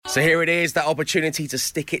So here it is, that opportunity to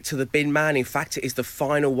stick it to the bin man. In fact, it is the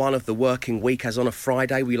final one of the working week, as on a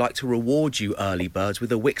Friday we like to reward you early birds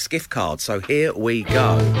with a Wix gift card. So here we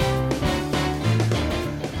go.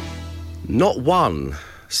 Not one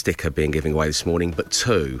sticker being given away this morning, but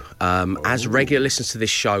two. As regular listeners to this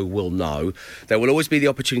show will know, there will always be the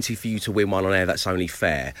opportunity for you to win one on air. That's only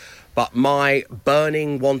fair. But my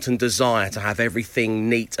burning want and desire to have everything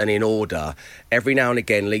neat and in order every now and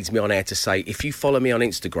again leads me on air to say, if you follow me on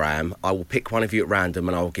Instagram, I will pick one of you at random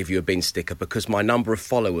and I will give you a bin sticker, because my number of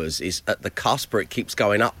followers is at the cusp where it keeps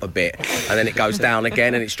going up a bit and then it goes down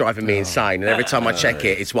again, and it's driving me insane. And every time I check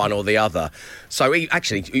it, it's one or the other. So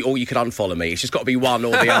actually, or you could unfollow me. It's just got to be one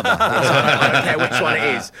or the other. I don't care which one it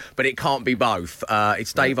is, but it can't be both.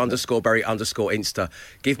 It's Dave_Berry_Insta.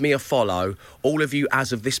 Give me a follow. All of you,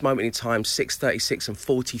 as of this moment in time, 6:36 and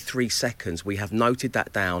 43 seconds. We have noted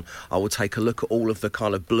that down. I will take a look at all of the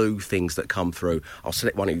kind of blue things that come through. I'll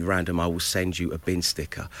select one of you random. I will send you a bin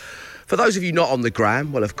sticker. For those of you not on the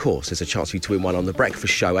gram, well, of course, there's a chance for you to win one on The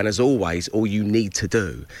Breakfast Show. And as always, all you need to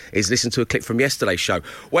do is listen to a clip from yesterday's show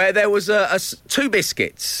where there was two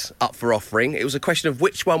biscuits up for offering. It was a question of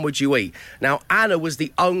which one would you eat. Now, Anna was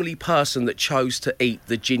the only person that chose to eat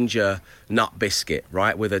the ginger nut biscuit,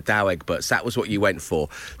 right, with a Dow Egberts. That was what you went for.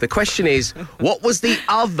 The question is, what was the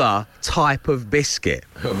other type of biscuit?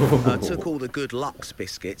 Took all the good Lux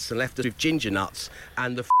biscuits and left us with ginger nuts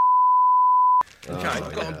and the Okay,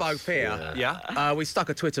 I've got them both here. Yeah. We stuck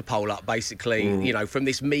a Twitter poll up, basically, you know, from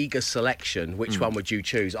this meagre selection, which one would you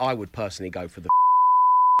choose? I would personally go for the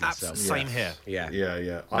myself. Same here. Yeah.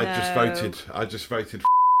 I just voted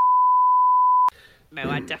No,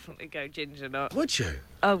 I'd definitely go ginger nut. Would you?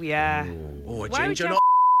 Oh, yeah. Or a Why would ginger you nut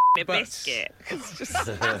have a biscuit? It's just...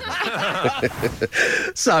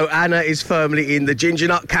 So Anna is firmly in the ginger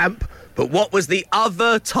nut camp, but what was the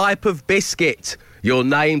other type of biscuit? Your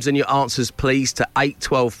names and your answers, please, to 8,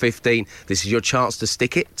 12, 15. This is your chance to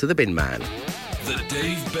stick it to the bin man. The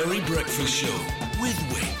Dave Berry Breakfast Show with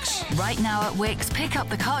Wix. Right now at Wix, pick up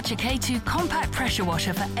the Karcher K2 compact pressure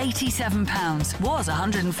washer for £87. Was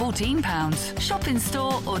 £114. Shop in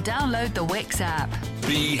store or download the Wix app.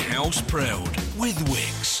 Be house proud with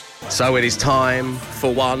Wix. So it is time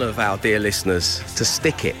for one of our dear listeners to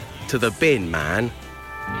stick it to the bin man.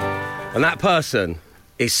 And that person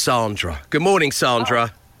is Sandra. Good morning,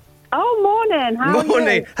 Sandra. Oh, morning. How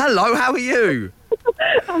are you? Hello, how are you?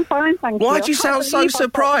 I'm fine, thank you. Why do you sound so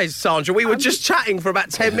surprised, Sandra? We were just chatting for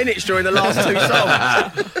about 10 minutes during the last two songs.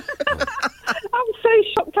 I'm so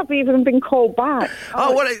shocked I've even been called back.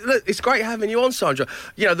 Oh, well, look, it's great having you on, Sandra.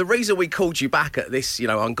 You know, the reason we called you back at this,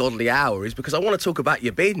 ungodly hour is because I want to talk about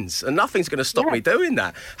your bins, and nothing's going to stop me doing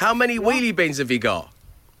that. How many wheelie bins have you got?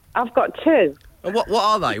 I've got two. And what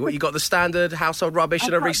are they? What, you got the standard household rubbish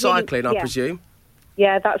and a recycling, I presume?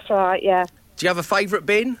 Yeah, that's right, yeah. Do you have a favourite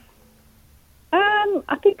bin?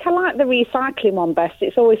 I think I like the recycling one best.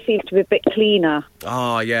 It's always seems to be a bit cleaner.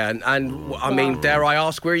 Oh, yeah. And I mean, dare I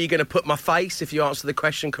ask, where are you going to put my face if you answer the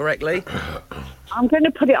question correctly? I'm going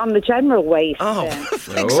to put it on the general waste. Oh,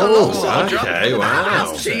 thanks a lot, Sandra. Okay,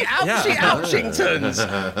 wow. Ouchingtons.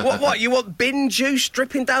 What, you want bin juice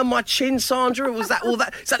dripping down my chin, Sandra? Was that all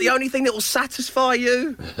that? Is that the only thing that will satisfy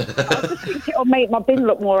you? I just think it'll make my bin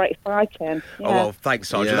look more exciting. Yeah. Oh, well, thanks,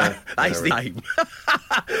 Sandra. Yeah, that is the aim.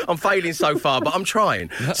 I'm failing so far, but I'm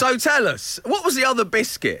trying. So tell us, what was the other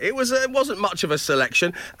biscuit? It wasn't much of a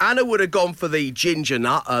selection. Anna would have gone for the ginger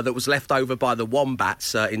nut that was left over by the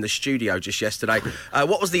wombats in the studio just yesterday.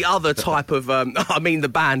 What was the other type of... I mean the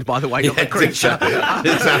band, by the way, not the creature.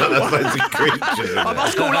 It's a creature. I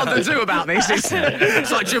must call London Zoo about this.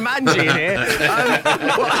 It's like Jumanji in here.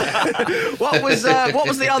 What was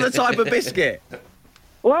the other type of biscuit?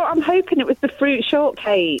 Well, I'm hoping it was the fruit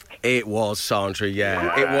shortcake. It was, Sandra,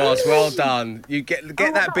 yeah. It was. Well done. You get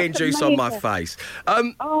that bin juice on my face.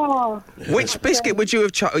 Which biscuit would you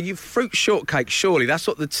have chosen? You fruit shortcake, surely. That's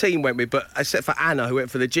what the team went with, but except for Anna, who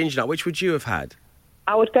went for the ginger nut. Which would you have had?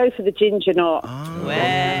 I would go for the ginger nut.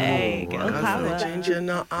 Way, girl power. Ginger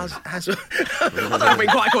nut I don't think we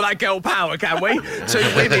can quite call that girl power, can we? Two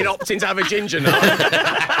women opting to have a ginger nut. All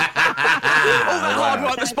that hard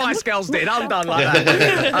work the Spice Girls did, undone like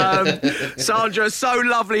that. Sandra, so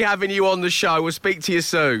lovely having you on the show. We'll speak to you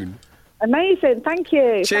soon. Amazing, thank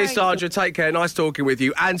you. Cheers, Thanks. Sandra. Take care. Nice talking with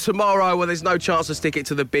you. And tomorrow, well, there's no chance to stick it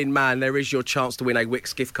to the bin man. There is your chance to win a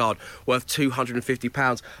Wix gift card worth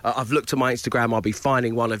 £250. I've looked at my Instagram. I'll be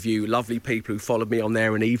finding one of you lovely people who followed me on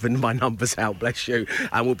there and even my numbers out, bless you.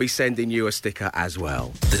 And we'll be sending you a sticker as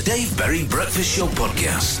well. The Dave Berry Breakfast Show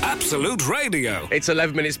Podcast. Absolute Radio. It's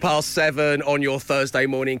 11 minutes past 7 on your Thursday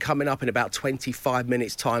morning. Coming up in about 25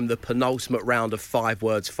 minutes' time, the penultimate round of 5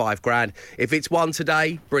 words, 5 grand. If it's won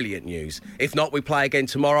today, brilliant news. If not, we play again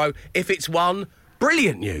tomorrow. If it's won,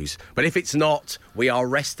 brilliant news. But if it's not, we are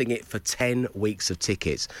resting it for 10 weeks of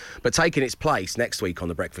tickets. But taking its place next week on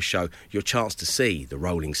The Breakfast Show, your chance to see the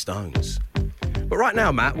Rolling Stones. But right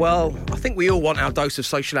now, Matt, well, I think we all want our dose of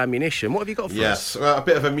social ammunition. What have you got for us? Yes, well, a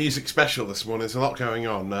bit of a music special this morning. There's a lot going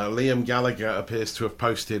on. Liam Gallagher appears to have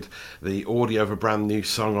posted the audio of a brand new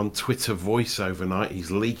song on Twitter Voice overnight.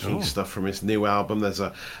 He's leaking stuff from his new album. There's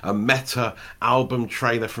a Meta album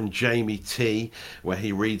trailer from Jamie T, where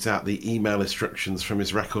he reads out the email instructions from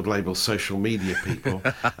his record label Social Media people.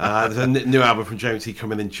 There's a new album from Jamie T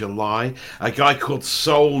coming in July. A guy called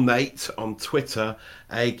Soul Nate on Twitter,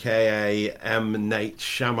 a.k.a. M. Nate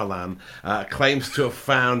Shyamalan, claims to have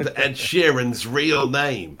found Ed Sheeran's real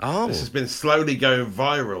name. This has been slowly going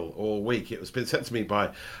viral all week. It was been sent to me by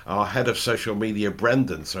our head of social media,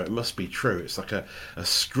 Brendan, so it must be true. It's like a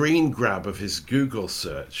screen grab of his Google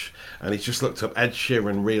search, and he's just looked up Ed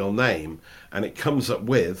Sheeran real name, and it comes up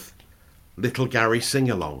with Little Gary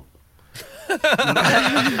Sing-Along.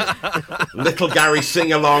 Little Gary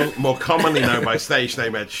Sing-Along, more commonly known by stage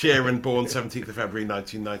name Ed Sheeran, born 17th of February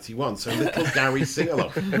 1991. So Little Gary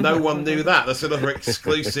Sing-Along. No one knew that. That's another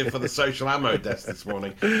exclusive for the Social Ammo Desk this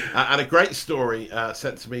morning. And a great story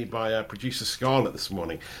sent to me by producer Scarlett this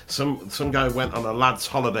morning. Some guy went on a lad's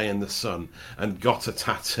holiday in the sun and got a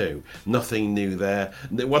tattoo. Nothing new there.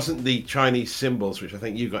 It wasn't the Chinese symbols, which I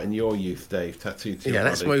think you got in your youth, Dave, tattooed to your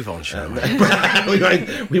let's body. move on, shall we?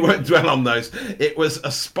 We won't dwell on those. It was a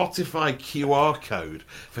Spotify QR code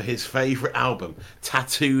for his favourite album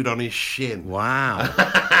tattooed on his shin. Wow.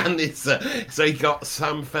 And it's so he got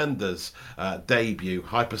Sam Fender's debut,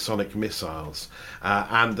 Hypersonic Missiles,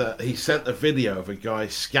 and he sent a video of a guy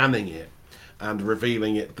scanning it and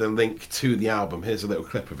revealing it the link to the album. Here's a little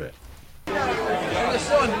clip of it.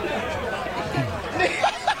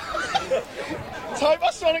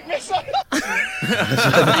 Hypersonic missile.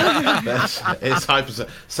 It's Hypersonic.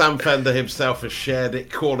 Sam Fender himself has shared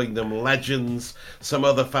it, calling them legends. Some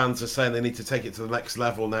other fans are saying they need to take it to the next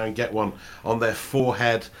level now and get one on their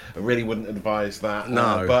forehead. I really wouldn't advise that.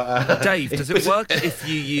 No. But Dave, does it work if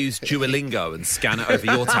you use Duolingo and scan it over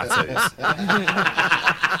your tattoos?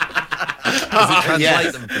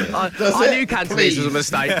 Yes. I knew Cantonese was a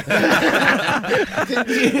mistake.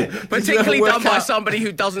 Particularly done by somebody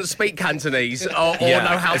who doesn't speak Cantonese or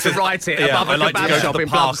know how to write it above I a like to kebab go shop to the in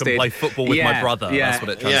park Plumstead. and play football with my brother. That's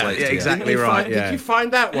what it translates to. Exactly right. Did you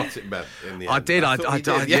find out what it meant in the end? I did.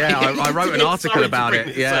 I wrote an article about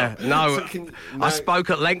it. I spoke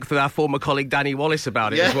at length with our former colleague Danny Wallace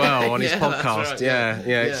about it as well on his podcast.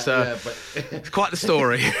 Right, It's quite the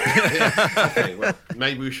story. Okay, well,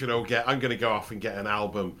 maybe we should all I'm going to go off and get an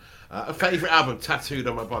album, a favourite album tattooed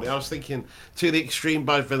on my body. I was thinking To the Extreme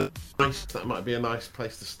by Vanilla Ice. That might be a nice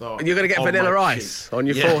place to start. And you're going to get Vanilla Ice on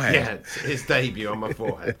your forehead? Yeah, it's his debut on my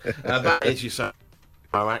forehead. That is your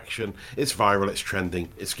action. It's viral, it's trending,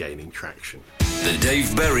 it's gaining traction. The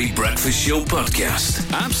Dave Berry Breakfast Show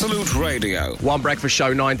Podcast. Absolute Radio. One breakfast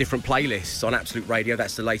show, 9 different playlists on Absolute Radio.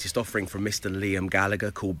 That's the latest offering from Mr. Liam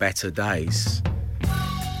Gallagher called Better Days.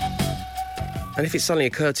 And if it suddenly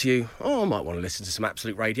occurred to you, I might want to listen to some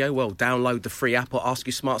Absolute Radio, well, download the free app or ask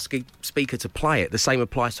your smart speaker to play it. The same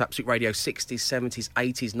applies to Absolute Radio 60s, 70s,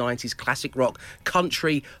 80s, 90s, classic rock,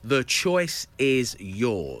 country. The choice is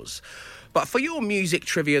yours. But for your music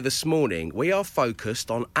trivia this morning, we are focused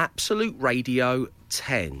on Absolute Radio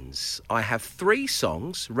 10s. I have 3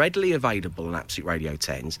 songs readily available on Absolute Radio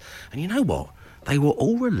 10s. And you know what? They were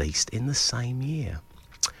all released in the same year.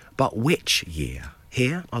 But which year?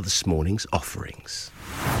 Here are this morning's offerings.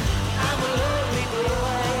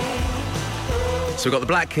 So we've got the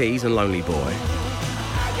Black Keys and Lonely Boy.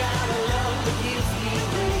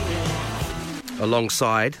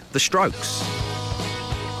 Alongside the Strokes.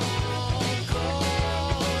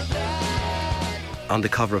 Under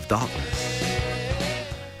Cover of Darkness.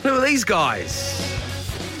 Who are these guys?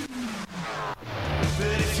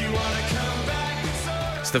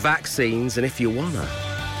 It's the Vaccines and If You Wanna.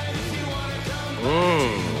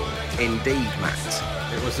 Indeed, Matt.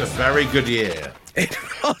 It was a very good year. It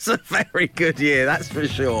was a very good year, that's for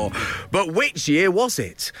sure. But which year was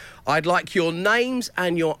it? I'd like your names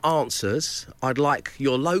and your answers. I'd like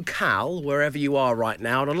your locale, wherever you are right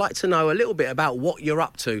now. And I'd like to know a little bit about what you're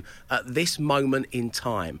up to at this moment in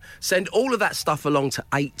time. Send all of that stuff along to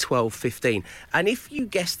 8, 12, 15. And if you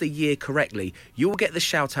guess the year correctly, you will get the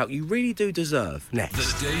shout-out you really do deserve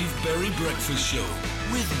next. The Dave Berry Breakfast Show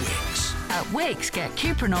with Wix. At Wix, get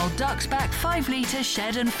Cuprinol Ducks Back 5 litre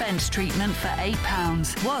shed and fence treatment for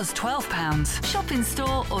 £8. Was £12. Shop in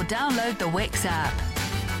store or download the Wix app.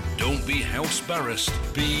 Don't be house-barrassed,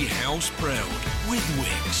 be house-proud with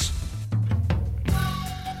Wix.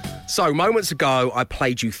 So, moments ago, I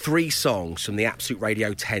played you 3 songs from the Absolute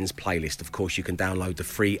Radio 10's playlist. Of course, you can download the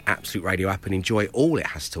free Absolute Radio app and enjoy all it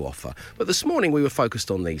has to offer. But this morning, we were focused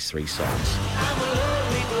on these 3 songs.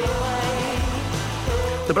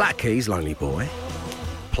 The Black Keys, Lonely Boy,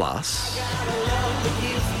 plus...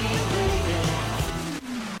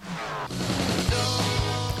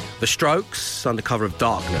 The Strokes, Under Cover of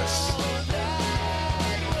Darkness.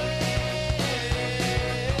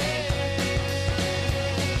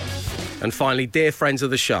 And finally, dear friends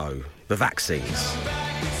of the show, The Vaccines.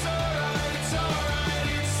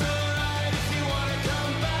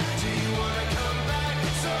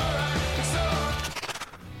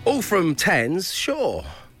 All from 10s, sure,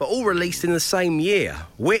 but all released in the same year.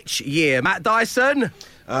 Which year, Matt Dyson?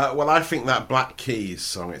 Well, I think that Black Keys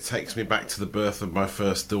song, it takes me back to the birth of my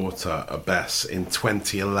first daughter, Bess, in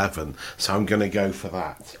 2011. So I'm going to go for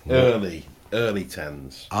that. Early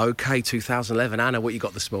 10s. OK, 2011. Anna, what you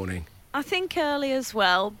got this morning? I think early as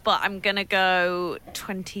well, but I'm going to go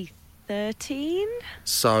 2013.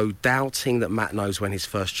 So, doubting that Matt knows when his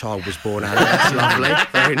first child was born, Anna. That's lovely.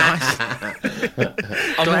 Very nice.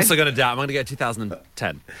 I'm also going to doubt. I'm going to go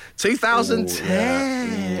 2010.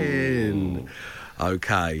 2010.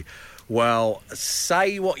 OK. Well,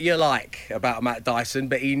 say what you like about Matt Dyson,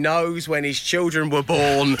 but he knows when his children were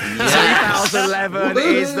born. 2011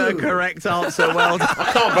 is the correct answer. Well done.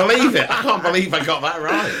 I can't believe it. I can't believe I got that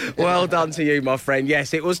right. Well done to you, my friend.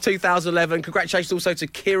 Yes, it was 2011. Congratulations also to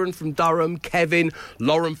Kieran from Durham, Kevin,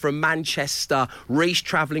 Lauren from Manchester, Reece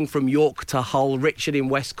travelling from York to Hull, Richard in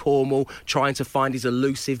West Cornwall trying to find his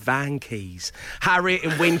elusive van keys, Harriet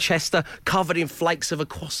in Winchester covered in flakes of a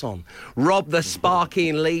croissant, Rob the Sparky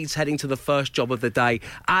in Leeds heading to the first job of the day,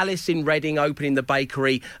 Alice in Reading opening the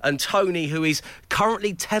bakery, and Tony, who is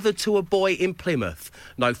currently tethered to a boy in Plymouth.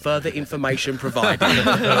 No further information provided.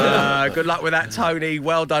 Good luck with that, Tony.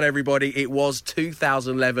 Well done, everybody. It was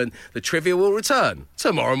 2011. The trivia will return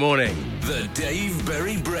tomorrow morning. The Dave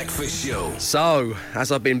Berry Breakfast Show. So,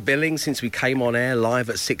 as I've been billing since we came on air live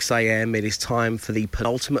at 6 a.m, it is time for the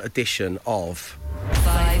penultimate edition of...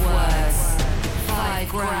 5 words, 5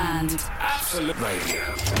 grand. Absolute Radio.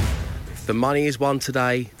 If the money is won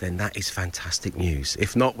today, then that is fantastic news.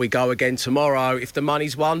 If not, we go again tomorrow. If the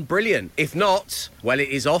money's won, brilliant. If not, well, it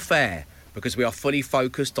is off air, because we are fully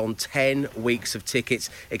focused on 10 weeks of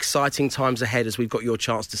tickets. Exciting times ahead as we've got your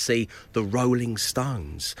chance to see the Rolling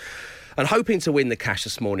Stones. And hoping to win the cash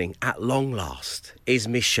this morning, at long last, is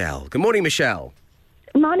Michelle. Good morning, Michelle.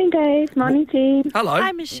 Morning, Dave. Morning, team. Hello.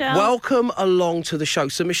 Hi, Michelle. Welcome along to the show.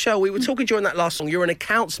 So, Michelle, we were talking during that last song. You're an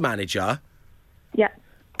accounts manager. Yeah.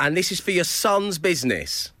 And this is for your son's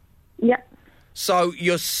business. Yeah. So,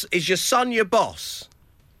 is your son your boss?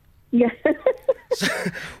 Yeah.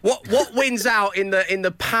 What wins out in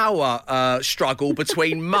the power struggle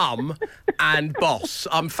between mum and boss?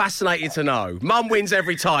 I'm fascinated to know. Mum wins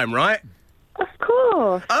every time, right? Of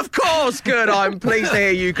course. Of course, good. I'm pleased to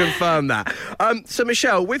hear you confirm that. So,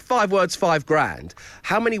 Michelle, with 5 words, 5 grand,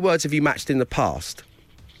 how many words have you matched in the past?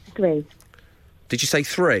 3. Did you say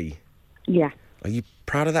 3? Yeah. Are you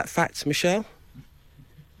proud of that fact, Michelle?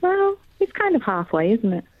 Well, it's kind of halfway,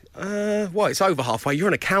 isn't it? Well, it's over halfway. You're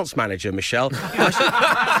an accounts manager, Michelle.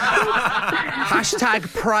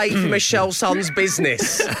 Hashtag pray for Michelle's son's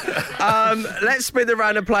business. Let's spin the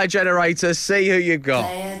random player generator, see who you got.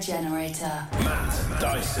 Player generator. Matt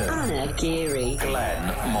Dyson. Anna Geary.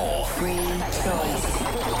 Glenn Moore. Free choice.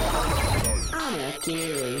 Anna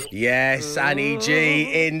Geary. Yes, Annie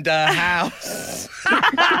G in the house.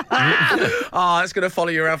 Oh, that's going to follow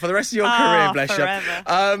you around for the rest of your career, bless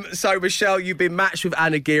forever. you. So, Michelle, you've been matched with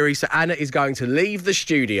Anna Geary, so Anna is going to leave the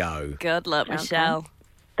studio. Good luck, Michelle.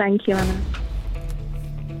 Thank you, Anna.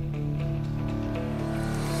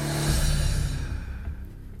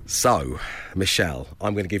 So, Michelle,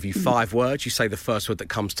 I'm going to give you 5 words. You say the first word that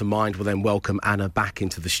comes to mind. We'll then welcome Anna back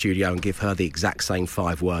into the studio and give her the exact same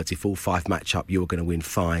 5 words. If all 5 match up, you're going to win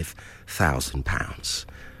 £5,000.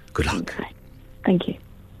 Good luck. Okay. Thank you.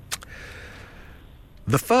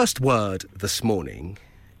 The first word this morning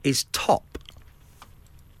is top.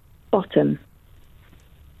 Bottom.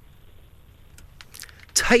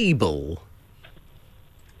 Table.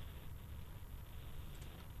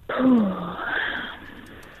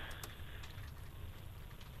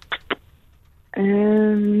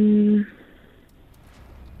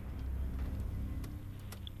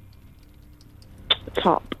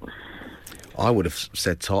 Top. I would have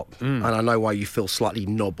said top, and I know why you feel slightly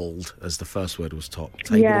nobbled as the first word was top.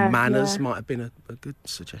 Table manners might have been a good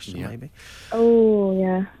suggestion, maybe. Oh,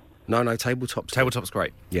 yeah. No, tabletop's Tabletop's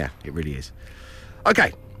great. Yeah, it really is.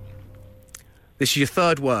 Okay. This is your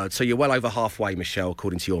third word, so you're well over halfway, Michelle,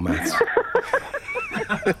 according to your maths.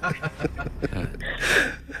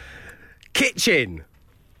 Kitchen.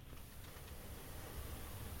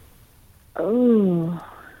 Oh.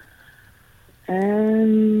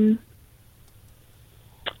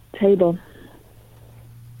 Table.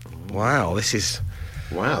 Wow, this is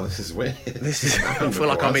weird. I feel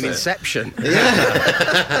like I'm in Inception.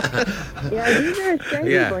 Yeah, these are a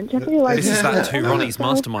strange bunch. I feel like This is that Two Ronnies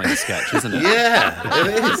Mastermind sketch, isn't it? Yeah,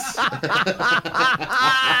 it is.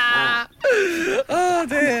 Oh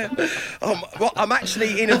dear. Well, I'm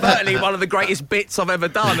actually inadvertently one of the greatest bits I've ever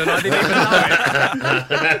done, and I didn't even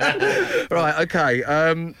know it. Right, okay.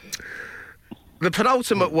 The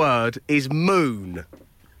penultimate word is moon.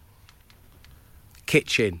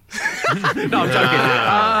 Kitchen. No, I'm joking.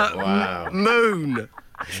 Wow. Moon.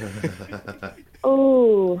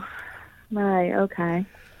 Oh, right, okay.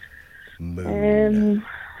 Moon.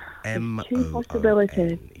 Two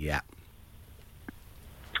possibilities. Yeah.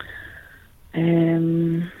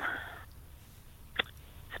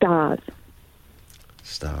 Stars.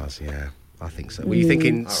 Stars, yeah. I think so. Were you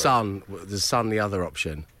thinking sun? Was sun the other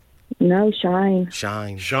option? No, shine.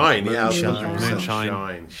 Shine. Shine, yeah. Moonshine.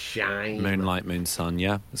 Moonshine. Shine. Moonlight, moon, sun,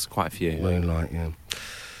 yeah. There's quite a few. Moonlight, yeah.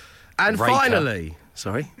 And Raker. finally,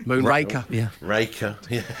 Moonraker. Yeah. Raker.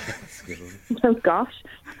 Yeah. Oh, gosh.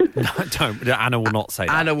 No, don't. Anna will not say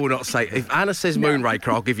that. Anna will not say. If Anna says Moonraker,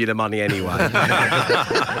 I'll give you the money anyway.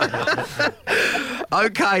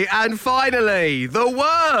 Okay, and finally, the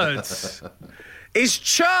word is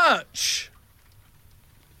church.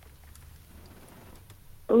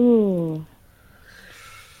 Ooh.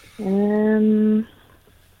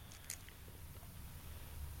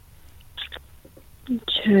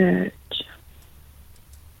 Church.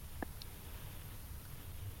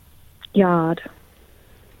 Yard.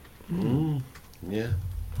 Yeah.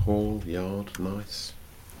 Hall, yard, nice.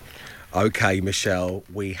 Okay, Michelle,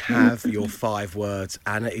 we have your 5 words.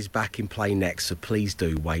 Anna is back in play next, so please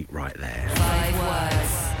do wait right there. 5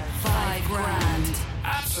 words, 5 grand.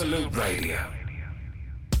 Absolute Radio.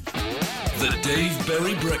 The Dave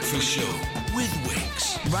Berry Breakfast Show with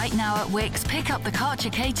Wix. Right now at Wix, pick up the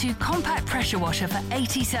Karcher K2 compact pressure washer for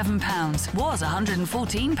 £87. Was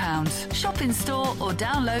 £114. Shop in store or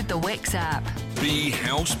download the Wix app. Be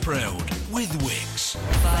house proud with Wix.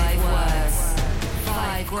 5 words,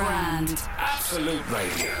 5 grand. Absolute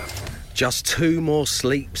Radio. Just 2 more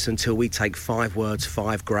sleeps until we take 5 words,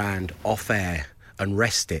 5 grand off air and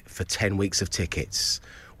rest it for 10 weeks of tickets.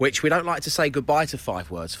 Which we don't like to say goodbye to 5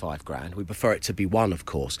 words, 5 grand. We prefer it to be 1, of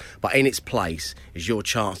course. But in its place is your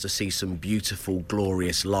chance to see some beautiful,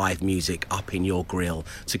 glorious live music up in your grill,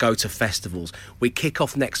 to go to festivals. We kick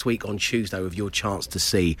off next week on Tuesday with your chance to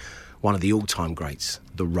see one of the all-time greats,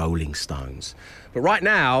 the Rolling Stones. But right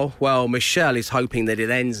now, well, Michelle is hoping that it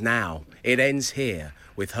ends now. It ends here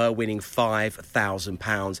with her winning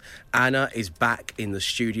 £5,000. Anna is back in the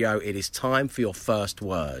studio. It is time for your first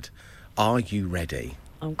word. Are you ready?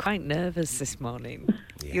 I'm quite nervous this morning.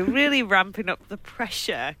 Yeah. You're really ramping up the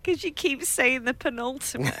pressure because you keep saying the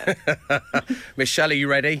penultimate. Michelle, are you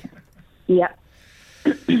ready? Yeah.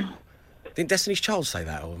 Didn't Destiny's Child say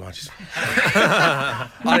that, or am I just...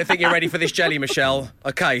 I don't think you're ready for this jelly, Michelle.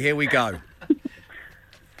 OK, here we go.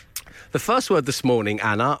 The first word this morning,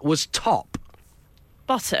 Anna, was top.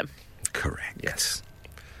 Bottom. Correct. Yes.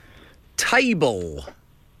 Table.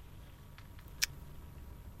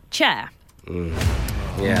 Chair.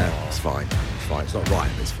 Yeah, it's fine. It's fine. It's not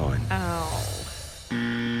right, but it's fine. Oh.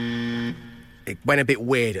 It went a bit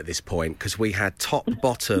weird at this point because we had top,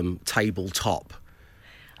 bottom, table, top.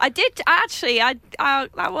 I did, actually, that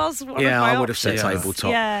was one of my Yeah, I would have said options.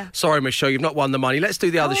 tabletop. Yeah. Sorry, Michelle, you've not won the money. Let's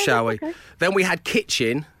do the other, shall we? Okay. Then we had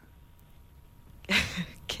kitchen.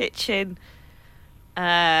 Kitchen.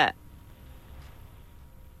 Diner.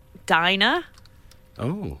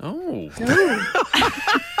 Oh.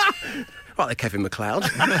 Right there, Kevin McLeod.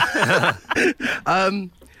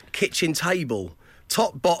 Kitchen table.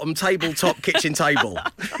 Top, bottom, table, top, kitchen table.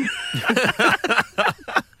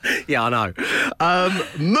 Yeah, I know.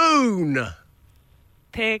 Moon.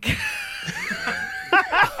 Pig.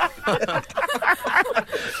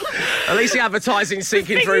 At least the advertising's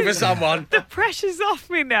sinking through for someone. The pressure's off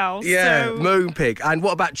me now. Yeah, So. Moonpig. And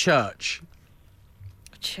what about church?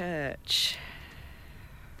 Church.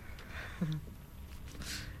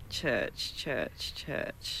 Church.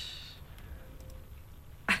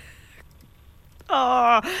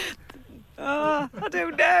 I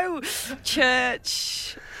don't know.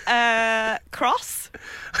 Church. Cross.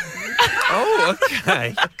 Oh,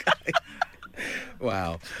 okay.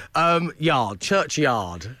 Wow. Yard.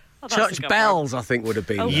 Churchyard. that's a Church good bells, I think, would have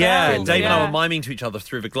been. Oh, Yeah, bells, Dave and I yeah. were miming to each other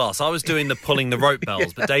through the glass. I was doing the pulling the rope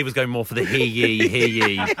bells, but Dave was going more for the hear ye, hear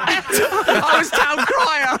ye. I was town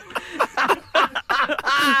crier.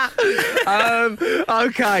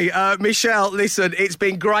 Okay, Michelle, listen, it's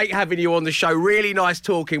been great having you on the show. Really nice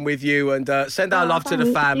talking with you, and send our love to the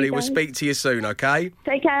thanks, family. you We'll guys. speak to you soon, okay?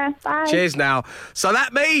 Take care. Bye. Cheers now. So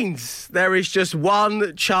that means there is just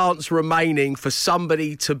one chance remaining for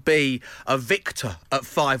somebody to be a victor at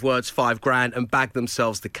 5 words, 5 grand and bag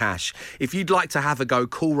themselves the cash. If you'd like to have a go,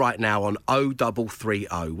 call right now on 0330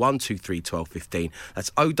 123 1215. That's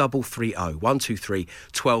 0330 123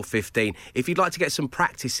 1215. If you'd like to get some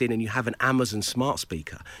practice in and you have an Amazon smart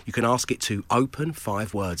speaker, you can ask it to open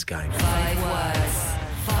 5 words game. 5 words,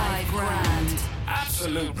 5 grand.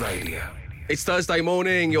 Absolute Radio. It's Thursday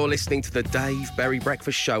morning, you're listening to the Dave Berry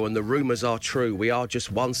Breakfast Show, and the rumours are true. We are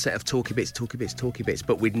just one set of talky bits,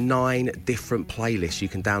 but with 9 different playlists. You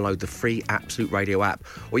can download the free Absolute Radio app,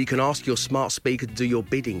 or you can ask your smart speaker to do your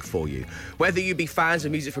bidding for you. Whether you be fans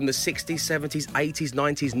of music from the 60s, 70s, 80s,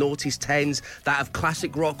 90s, noughties, 10s, that of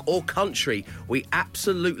classic rock or country, we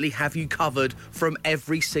absolutely have you covered from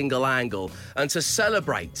every single angle. And to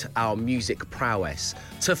celebrate our music prowess,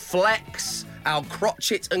 to flex our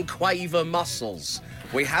crotchet and quaver muscles,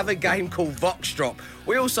 we have a game called Vox Drop.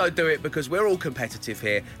 We also do it because we're all competitive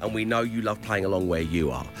here and we know you love playing along where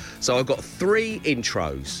you are. So I've got 3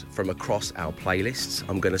 intros from across our playlists.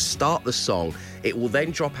 I'm going to start the song. It will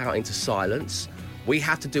then drop out into silence. We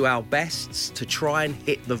have to do our best to try and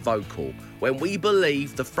hit the vocal. When we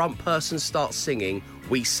believe the front person starts singing,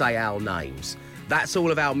 we say our names. That's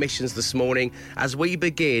all of our missions this morning as we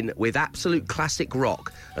begin with absolute classic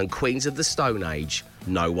rock and Queens of the Stone Age,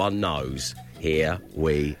 No One Knows. Here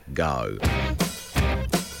we go.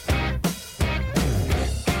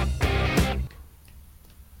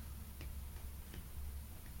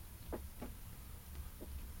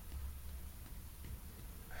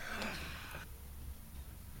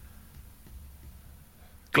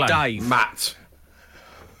 Glenn. Dave. Matt.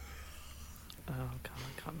 Oh, God,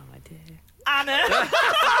 I got no idea. Anna.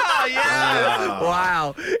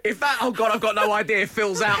 Wow. If that, oh God, I've got no idea,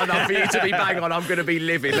 fills out enough for you to be bang on, I'm going to be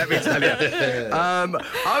livid, let me tell you.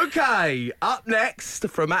 Okay, up next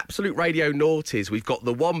from Absolute Radio Noughties, we've got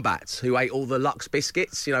the Wombats, who ate all the Lux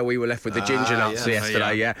biscuits. You know, we were left with the ginger nuts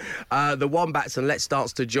yesterday, yeah. The Wombats and Let's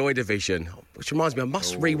Dance to Joy Division, which reminds me, I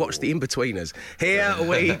must rewatch the In-Betweeners. Here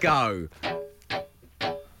we go.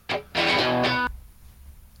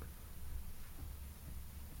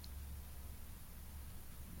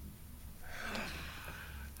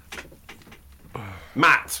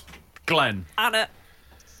 Matt. Glenn. Anna.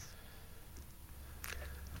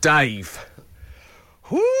 Dave.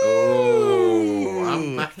 Oh,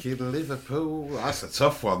 I'm back in Liverpool. That's a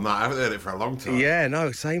tough one, that. I haven't heard it for a long time. Yeah,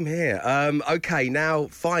 no, same here. OK, now,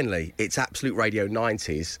 finally, it's Absolute Radio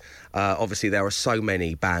 90s. Obviously, there are so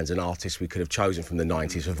many bands and artists we could have chosen from the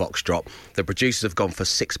 90s for Vox Drop. The producers have gone for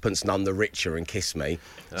Sixpence None the Richer and Kiss Me.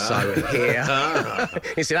 So here...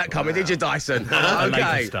 You see that coming, did you, Dyson?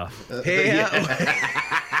 OK, Stuff. here...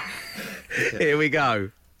 Here we go.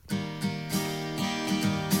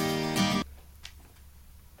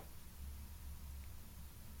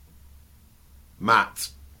 Matt.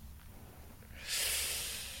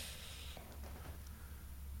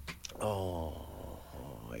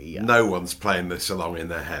 Yeah. No one's playing this along in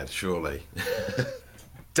their head, surely.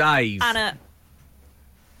 Dave. Anna.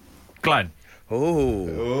 Glenn.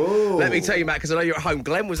 Oh. Let me tell you, Matt, because I know you're at home.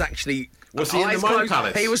 Glenn was actually... Was he in the eyes Mind closed.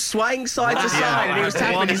 Palace? He was swaying side to side and he was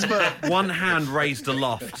tapping his foot. One hand raised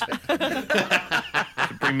aloft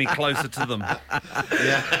to bring me closer to them.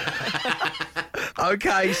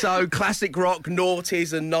 OK, so classic rock,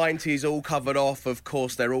 noughties and 90s all covered off. Of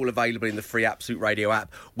course, they're all available in the free Absolute Radio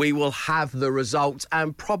app. We will have the results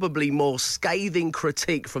and probably more scathing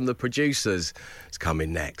critique from the producers. It's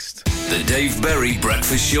coming next. The Dave Berry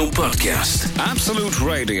Breakfast Show Podcast. Absolute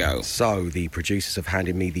Radio. So, the producers have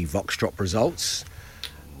handed me the Vox Drop results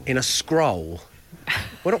in a scroll.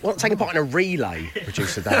 We're not taking part in a relay,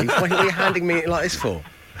 producer Dave. What are you handing me it like this for?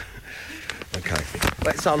 OK,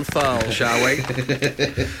 let's unfurl, shall we?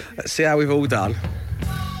 Let's see how we've all done.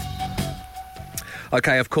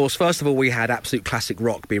 OK, of course, first of all, we had absolute classic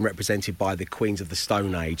rock being represented by the Queens of the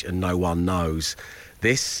Stone Age and No One Knows.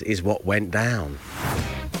 This is what went down.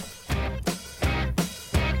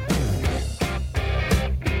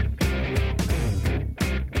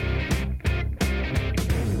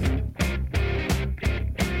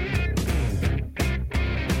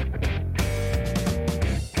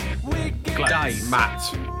 Dave. Matt.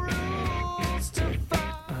 Oh,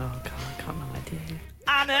 God, I can't no idea.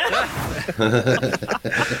 Anna.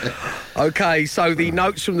 OK, so the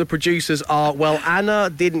notes from the producers are, well, Anna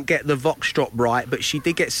didn't get the Vox Drop right, but she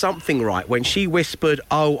did get something right. When she whispered,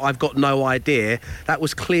 "Oh, I've got no idea," that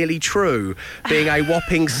was clearly true, being a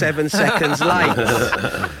whopping 7 seconds late.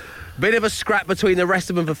 Bit of a scrap between the rest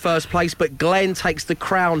of them for first place, but Glenn takes the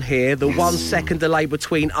crown here. The 1 second delay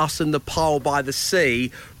between us and the pole by the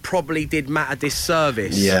sea probably did Matt a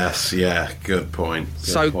disservice. Yes, yeah, good point.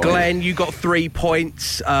 So, Glenn, you got 3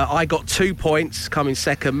 points. I got 2 points coming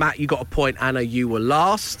second. Matt, you got a point. Anna, you were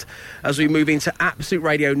last. As we move into Absolute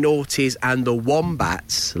Radio Naughties and the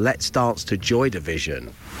Wombats, let's dance to Joy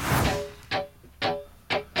Division.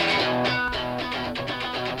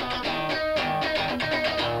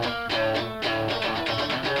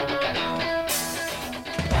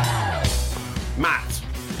 Matt.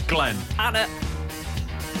 Glenn. Anna.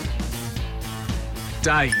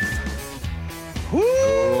 Dave. I'm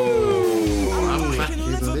back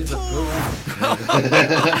in Liverpool.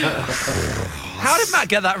 How did Matt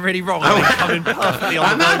get that really wrong? I mean, coming perfectly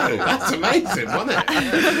on the I know, that's amazing, wasn't it?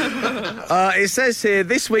 It says here,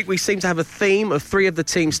 this week we seem to have a theme of 3 of the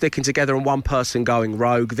teams sticking together and 1 person going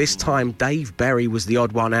rogue. This time Dave Berry was the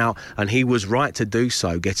odd one out, and he was right to do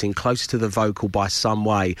so, getting closer to the vocal by some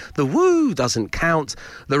way. The woo doesn't count.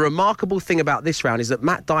 The remarkable thing about this round is that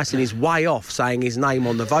Matt Dyson is way off saying his name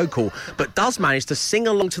on the vocal, but does manage to sing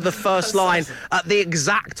along to the first line at the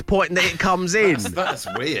exact point that it comes in. That's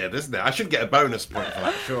weird, isn't it? I should get a bonus point for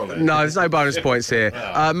that, surely. No, there's no bonus points here.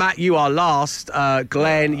 Matt, you are last.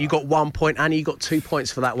 Glenn, you got 1 point. Annie, you got 2 points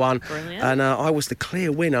for that one. Brilliant. And I was the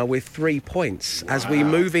clear winner with 3 points. As we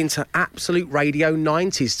move into Absolute Radio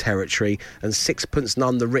 90s territory and Sixpence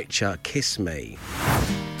None the Richer, Kiss Me.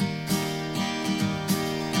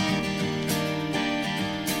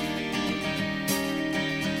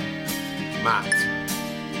 Matt.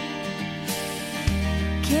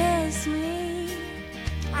 Kiss me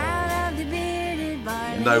out of the bearded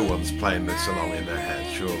bar. No one's playing this along in their head,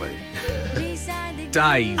 surely.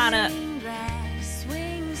 Dave. Anna.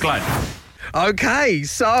 Glenn. OK,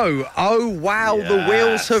 so, oh wow, the Yes.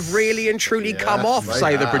 wheels have really and truly come off, they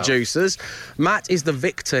say the have. producers. Matt is the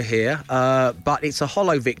victor here, but it's a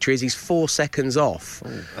hollow victory as he's 4 seconds off.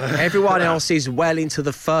 Everyone else is well into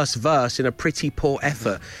the first verse in a pretty poor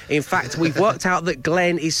effort. In fact, we've worked out that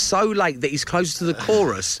Glenn is so late that he's closer to the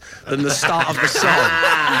chorus than the start of the song.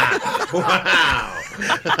 Wow.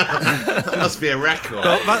 That must be a record.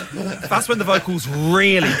 Well, that's when the vocals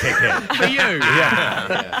really kick in. For you?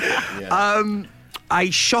 Yeah. A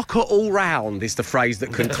shocker all round is the phrase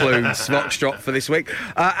that concludes Vox Drop for this week.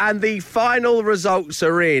 And the final results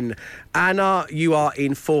are in. Anna, you are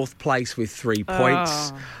in 4th place with 3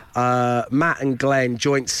 points. Matt and Glenn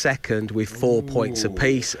joint second with 4 points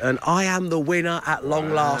apiece. And I am the winner at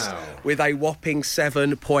long last with a whopping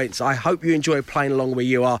 7 points. I hope you enjoy playing along where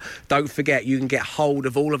you are. Don't forget, you can get hold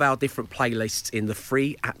of all of our different playlists in the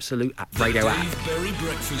free Absolute Radio app. Dave Berry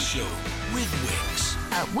Breakfast Show with Wix.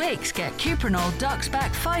 At Wix, get Cuprinol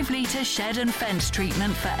Duxback 5 litre shed and fence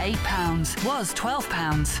treatment for £8. Was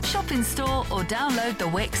 £12. Shop in store or download the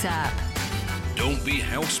Wix app. Don't be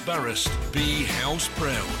house embarrassed, be house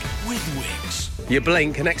proud with Wix. You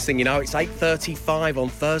blink, and next thing you know, it's 8:35 on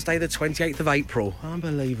Thursday, the 28th of April.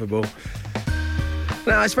 Unbelievable.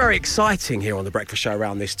 Now, it's very exciting here on The Breakfast Show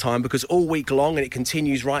around this time because all week long, and it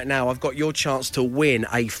continues right now, I've got your chance to win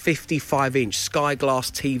a 55-inch Sky Glass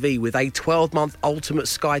TV with a 12-month Ultimate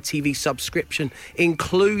Sky TV subscription,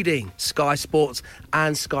 including Sky Sports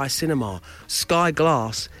and Sky Cinema. Sky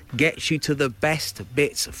Glass gets you to the best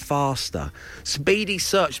bits faster. Speedy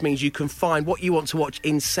search means you can find what you want to watch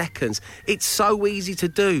in seconds. It's so easy to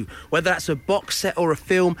do. Whether that's a box set or a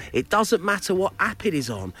film, it doesn't matter what app it is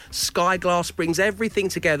on. Sky Glass brings everything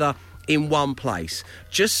together in one place.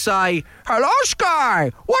 Just say, "Hello,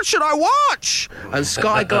 Sky, what should I watch?" and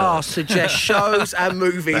Sky Glass suggests shows and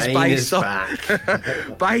movies based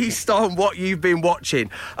on what you've been watching.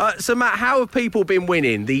 So, Matt, how have people been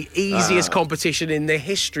winning the easiest competition in the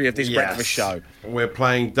history of this breakfast show? We're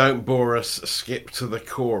playing Don't Bore Us, Skip to the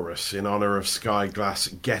Chorus in honour of Sky Glass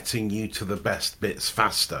getting you to the best bits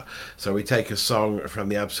faster. So we take a song from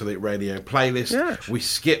the Absolute Radio playlist, we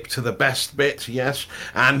skip to the best bit,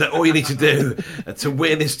 and all you need to do to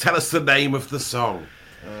win is tell us the name of the song.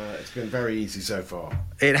 It's been very easy so far.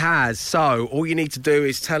 It has. So all you need to do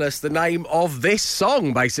is tell us the name of this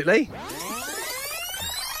song, basically.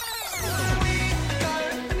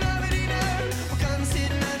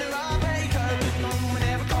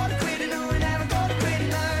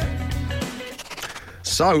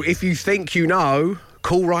 So if you think you know,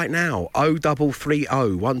 call right now, 0330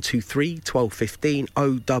 123 1215,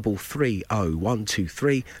 0330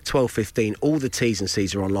 123 1215. All the T's and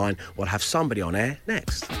C's are online. We'll have somebody on air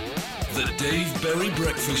next. The Dave Berry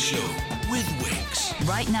Breakfast Show with Wix.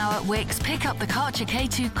 Right now at Wix, pick up the Karcher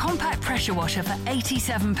K2 compact pressure washer for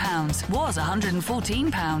 £87. Was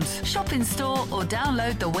 £114. Shop in store or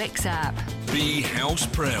download the Wix app. Be house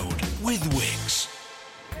proud with Wix.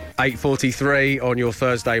 8:43 on your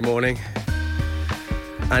Thursday morning.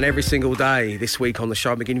 And every single day this week on the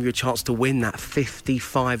show, I'm giving you a chance to win that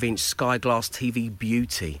 55-inch Sky Glass TV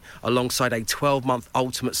beauty alongside a 12-month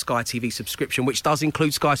Ultimate Sky TV subscription, which does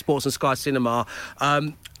include Sky Sports and Sky Cinema.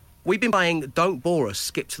 We've been playing Don't Bore Us,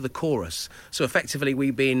 Skip to the Chorus. So effectively,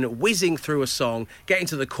 we've been whizzing through a song, getting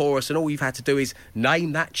to the chorus, and all you've had to do is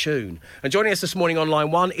name that tune. And joining us this morning on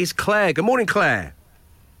line one is Claire. Good morning, Claire.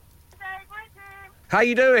 How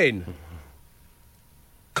you doing?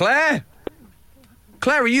 Claire?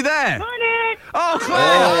 Claire, are you there? Morning. Oh,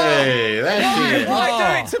 Claire! Hey, there she is.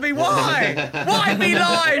 Why do it to me? Why? Why be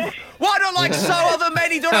live? Why not like so other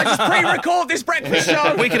many? Don't I just pre-record this breakfast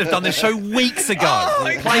show? We could have done this show weeks ago. Oh,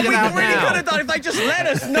 Played we it out really now. could have done if they just let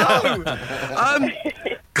us know.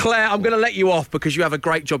 Claire, I'm going to let you off because you have a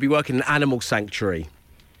great job. You work in an animal sanctuary.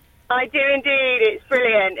 I do indeed. It's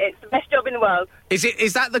brilliant. It's the best job in the world.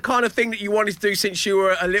 Is that the kind of thing that you wanted to do since you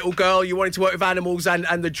were a little girl? You wanted to work with animals,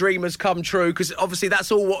 and the dream has come true? Because obviously that's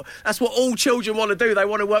what all children want to do. They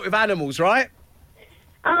want to work with animals, right?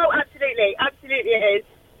 Oh, absolutely. Absolutely it is.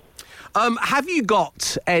 Have you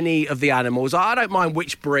got any of the animals, I don't mind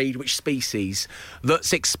which breed, which species,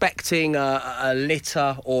 that's expecting a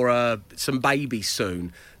litter or some babies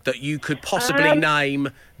soon that you could possibly name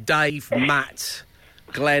Dave, Matt,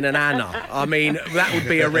 Glenn and Anna? I mean, that would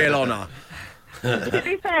be a real honour. To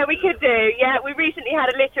be fair, we could do. Yeah, we recently had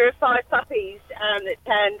a litter of 5 puppies that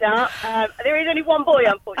turned up. There is only one boy,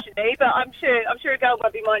 unfortunately, but I'm sure a girl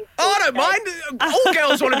won't be mine. Oh, I don't mind. All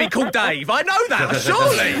girls want to be called Dave. I know that,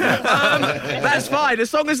 surely. That's fine.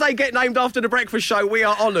 As long as they get named after the breakfast show, we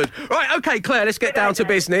are honoured. Right, OK, Claire, let's get down to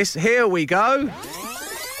business. Here we go.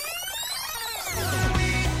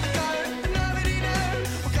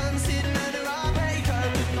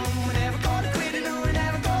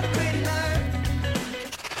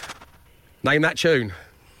 Name that tune.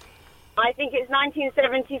 I think it's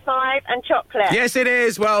 1975 and Chocolate. Yes, it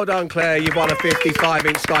is. Well done, Claire. You've won a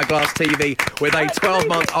 55-inch Sky Glass TV with a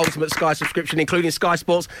 12-month Ultimate Sky subscription, including Sky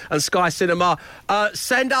Sports and Sky Cinema.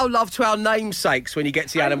 Send our love to our namesakes when you get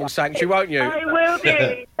to the Animal Sanctuary, won't you? I will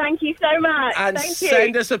do. Thank you so much. And Thank you.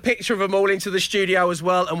 send us a picture of them all into the studio as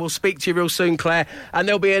well, and we'll speak to you real soon, Claire. And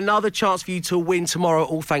there'll be another chance for you to win tomorrow,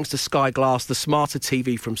 all thanks to Sky Glass, the smarter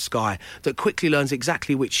TV from Sky that quickly learns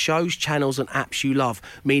exactly which shows, channels and apps you love,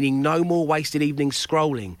 meaning no more wasted evenings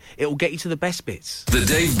scrolling. It will get you to the best bits. The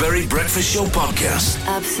Dave Berry Breakfast Show Podcast.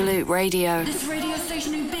 Absolute Radio. This radio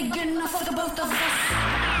station ain't big enough for the both of us.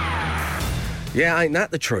 Yeah, ain't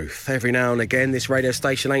that the truth? Every now and again, this radio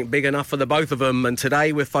station ain't big enough for the both of them, and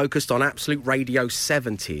today we're focused on Absolute Radio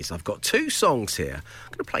 70s. I've got 2 songs here.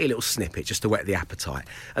 I'm going to play a little snippet just to whet the appetite,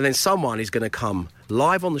 and then someone is going to come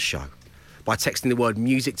live on the show by texting the word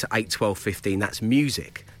music to 81215. That's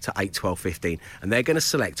music to 81215, and they're going to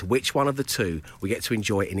select which one of the 2 we get to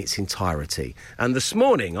enjoy in its entirety. And this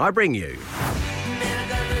morning, I bring you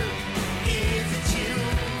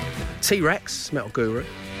T-Rex, Metal Guru.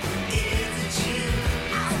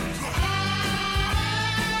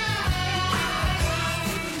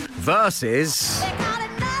 Versus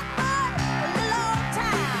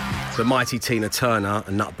the mighty Tina Turner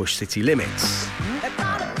and Nutbush City Limits.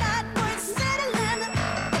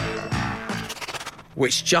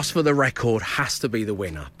 Which, just for the record, has to be the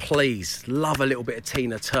winner. Please, love a little bit of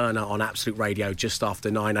Tina Turner on Absolute Radio just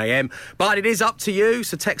after 9 a.m. But it is up to you,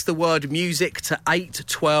 so text the word music to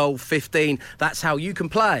 81215. That's how you can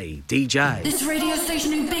play DJ. This radio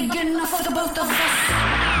station ain't big enough for the both of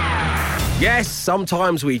us. Yes,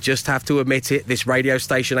 sometimes we just have to admit it. This radio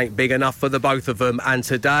station ain't big enough for the both of them. And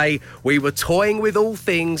today, we were toying with all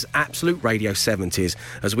things Absolute Radio 70s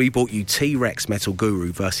as we brought you T-Rex Metal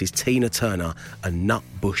Guru versus Tina Turner and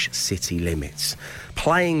Nutbush City Limits.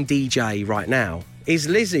 Playing DJ right now is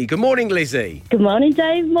Lizzie. Good morning, Lizzie. Good morning,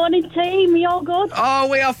 Dave. Morning, team. You all good? Oh,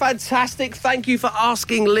 we are fantastic. Thank you for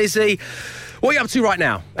asking, Lizzie. What are you up to right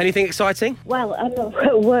now? Anything exciting? Well, I'm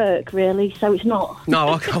at work, really, so it's not.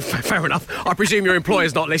 No, fair enough. I presume your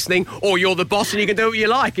employer's not listening, or you're the boss and you can do what you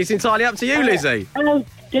like. It's entirely up to you, Lizzie. I'll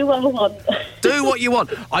do what I want. Do what you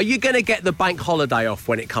want. Are you going to get the bank holiday off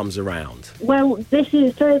when it comes around? Well, this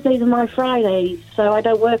is Thursdays and my Fridays, so I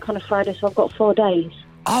don't work on a Friday, so I've got 4 days.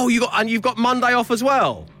 Oh, you've got Monday off as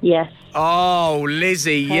well? Yes. Oh,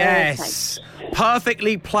 Lizzie, Perfect. yes.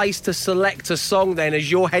 Perfectly placed to select a song then as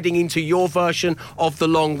you're heading into your version of the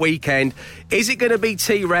long weekend. Is it going to be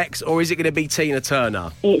T-Rex or is it going to be Tina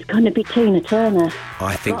Turner? It's going to be Tina Turner.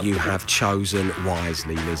 I think you have chosen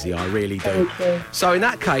wisely, Lizzie. I really do. Thank you. So in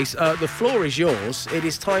that case, the floor is yours. It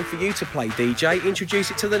is time for you to play DJ.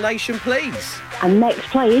 Introduce it to the nation, please. And next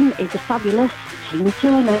playing is the fabulous Tina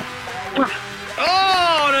Turner. Mwah.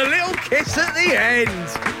 Oh, and a little kiss at the end.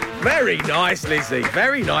 Very nice, Lizzie.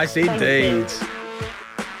 Very nice indeed.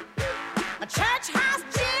 A church house,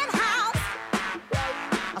 gin house,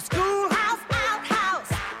 a schoolhouse,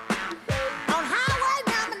 outhouse, on highway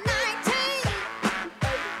number 19.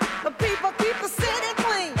 But people keep the city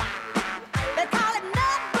clean. They call it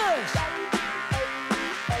Nutbush.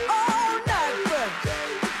 Oh, Nutbush.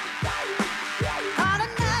 Call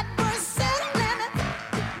it Nutbush City Limits.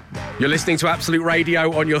 You're listening to Absolute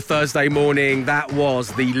Radio on your Thursday morning. That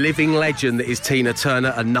was the living legend that is Tina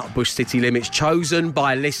Turner and Nutbush City Limits, chosen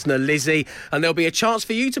by listener Lizzie. And there'll be a chance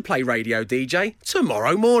for you to play Radio DJ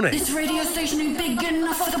tomorrow morning. This radio station ain't big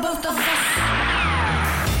enough for the both of us.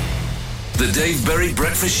 The Dave Berry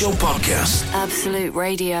Breakfast Show Podcast. Absolute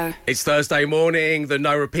Radio. It's Thursday morning. The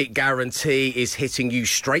no repeat guarantee is hitting you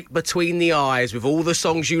straight between the eyes with all the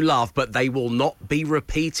songs you love, but they will not be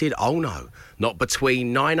repeated. Oh no. Not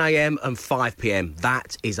between 9 a.m. and 5 p.m.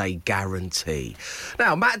 That is a guarantee.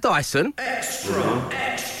 Now, Matt Dyson. Extra.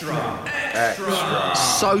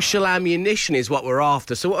 Social ammunition is what we're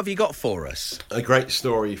after. So what have you got for us? A great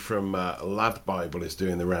story from Lad Bible is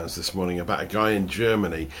doing the rounds this morning about a guy in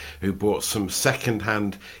Germany who bought some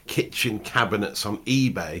second-hand kitchen cabinets on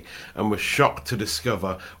eBay and was shocked to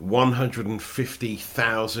discover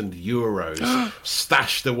 150,000 euros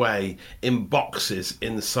stashed away in boxes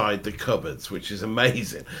inside the cupboards, which is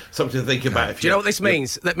amazing. Something to think about. Do you know what this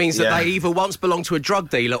means? That means that they either once belonged to a drug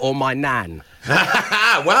dealer or my nan.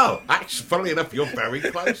 Well, actually, funnily enough, you're very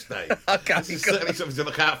close, Dave. Okay, this is certainly something to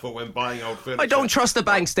look out for when buying old furniture. I don't trust the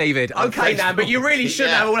banks, David. Okay, Nan, but you really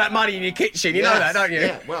shouldn't have all that money in your kitchen. You know that, don't you?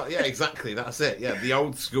 Yeah, well, yeah, exactly. That's it. Yeah, the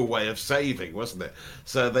old school way of saving, wasn't it?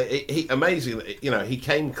 So he amazing. You know, he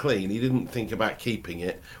came clean. He didn't think about keeping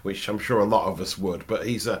it, which I'm sure a lot of us would. But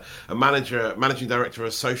he's a managing director of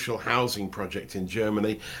a social housing project in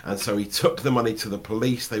Germany, and so he took the money to the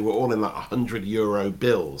police. They were all in like €100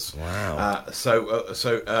 bills. Wow. So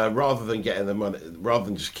rather than getting the money, rather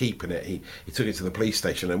than just keeping it, he took it to the police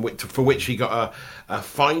station, and for which he got a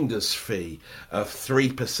finder's fee of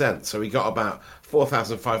 3%. So he got about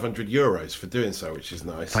 €4,500 for doing so, which is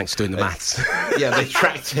nice. Thanks for doing the maths. Yeah, they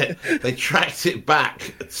tracked it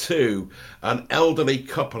back to an elderly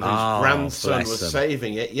couple whose grandson was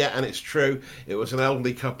saving it. Yeah, and it's true. It was an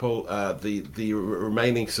elderly couple. The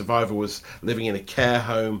remaining survivor was living in a care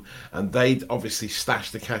home, and they'd obviously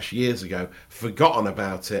stashed the cash years ago, forgotten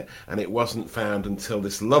about it, and it wasn't found until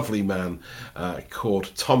this lovely man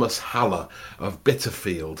called Thomas Haller of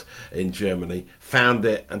Bitterfield in Germany found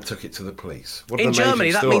it and took it to to the police. What in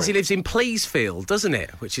Germany, that means he lives in Pleasfield, doesn't it?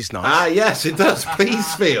 Which is nice. Ah, yes, it does.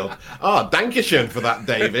 Pleasfield. Dankeschön for that,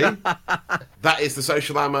 Davey. That is the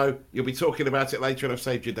social ammo. You'll be talking about it later, and I've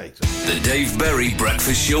saved your data. The Dave Berry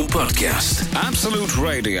Breakfast Show Podcast. Absolute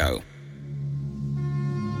Radio.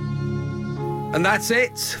 And that's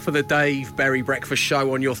it for the Dave Berry Breakfast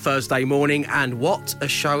Show on your Thursday morning. And what a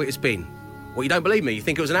show it's been. Well, you don't believe me? You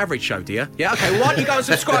think it was an average show, do you? Yeah, OK, well, why don't you go and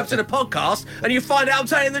subscribe to the podcast and you find out I'm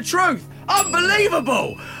telling the truth?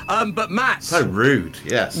 Unbelievable! But Matt... So rude,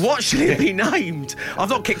 yes. What should it be named? I've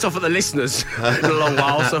not kicked off at the listeners in a long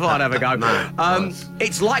while, so I'd have a go. No,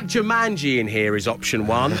 it's like Jumanji in here is option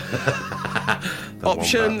one.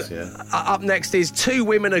 Option up next is two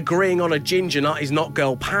women agreeing on a ginger nut is not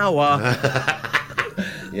girl power.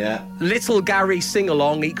 Yeah. Little Gary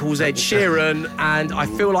sing-along equals Ed Sheeran, and I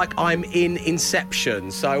feel like I'm in Inception.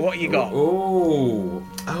 So what you got?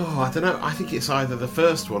 I don't know. I think it's either the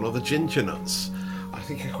first one or the ginger nuts.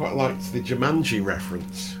 think I quite liked the Jumanji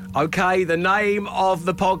reference. OK, the name of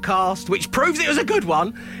the podcast, which proves it was a good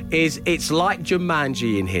one, is It's Like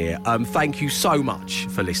Jumanji in here. Thank you so much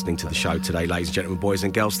for listening to the show today, ladies and gentlemen, boys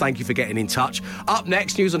and girls. Thank you for getting in touch. Up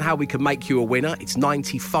next, news on how we can make you a winner. It's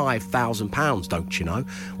 £95,000, don't you know?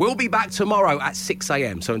 We'll be back tomorrow at 6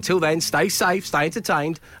 a.m. So until then, stay safe, stay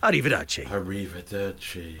entertained. Arrivederci.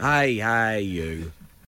 Arrivederci. Hey, you.